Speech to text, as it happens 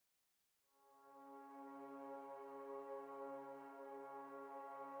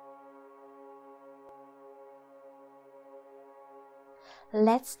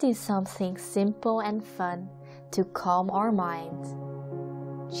Let's do something simple and fun to calm our mind.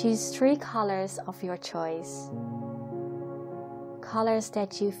 Choose 3 colors of your choice. Colors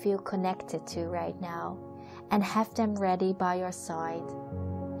that you feel connected to right now, and have them ready by your side.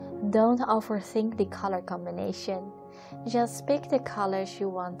 Don't overthink the color combination. Just pick the colors you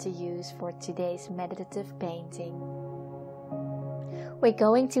want to use for today's meditative painting. We're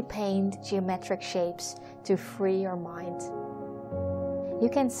going to paint geometric shapes to free your mind. You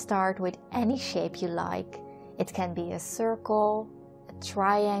can start with any shape you like. It can be a circle, a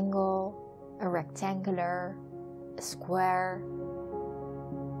triangle, a rectangular, a square.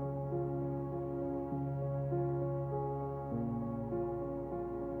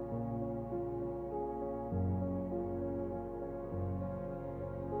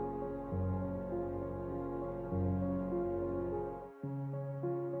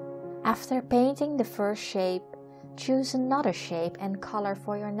 After painting the first shape, choose another shape and color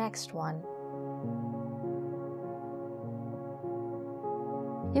for your next one.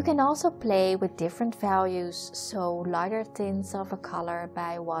 You can also play with different values, so lighter tints of a color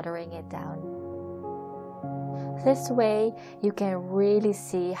by watering it down. This way, you can really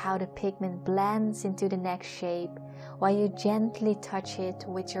see how the pigment blends into the next shape while you gently touch it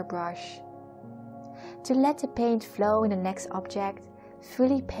with your brush. To let the paint flow in the next object,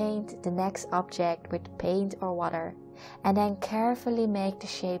 fully paint the next object with paint or water, and then carefully make the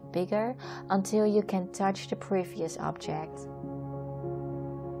shape bigger until you can touch the previous object.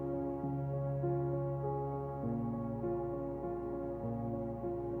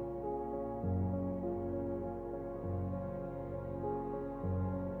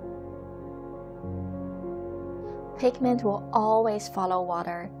 Pigment will always follow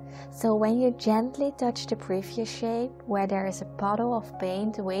water, so when you gently touch the previous shape where there is a puddle of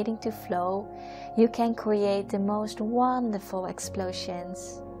paint waiting to flow, you can create the most wonderful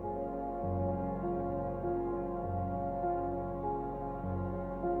explosions.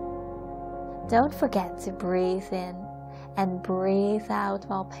 Don't forget to breathe in and breathe out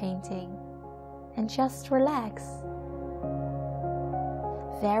while painting, and just relax.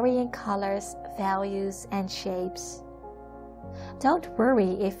 Vary in colors, values, and shapes. Don't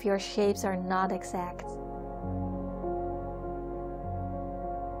worry if your shapes are not exact.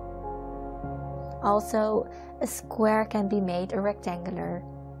 Also, a square can be made a rectangular.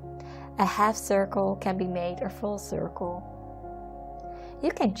 A half circle can be made a full circle.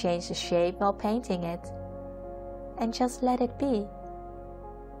 You can change the shape while painting it, and just let it be.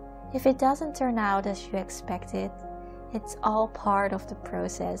 If it doesn't turn out as you expected, it's all part of the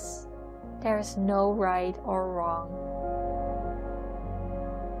process. There is no right or wrong.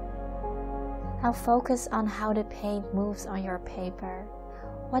 Now focus on how the paint moves on your paper.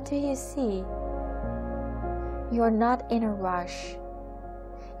 What do you see? You're not in a rush.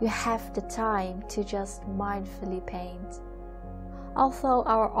 You have the time to just mindfully paint. Although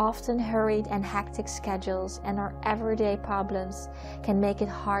our often hurried and hectic schedules and our everyday problems can make it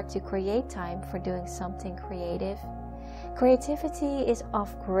hard to create time for doing something creative, creativity is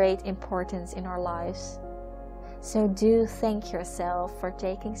of great importance in our lives. So do thank yourself for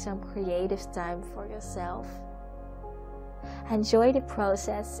taking some creative time for yourself. Enjoy the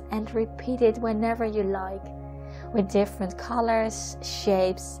process and repeat it whenever you like, with different colors,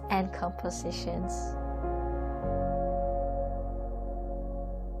 shapes, and compositions.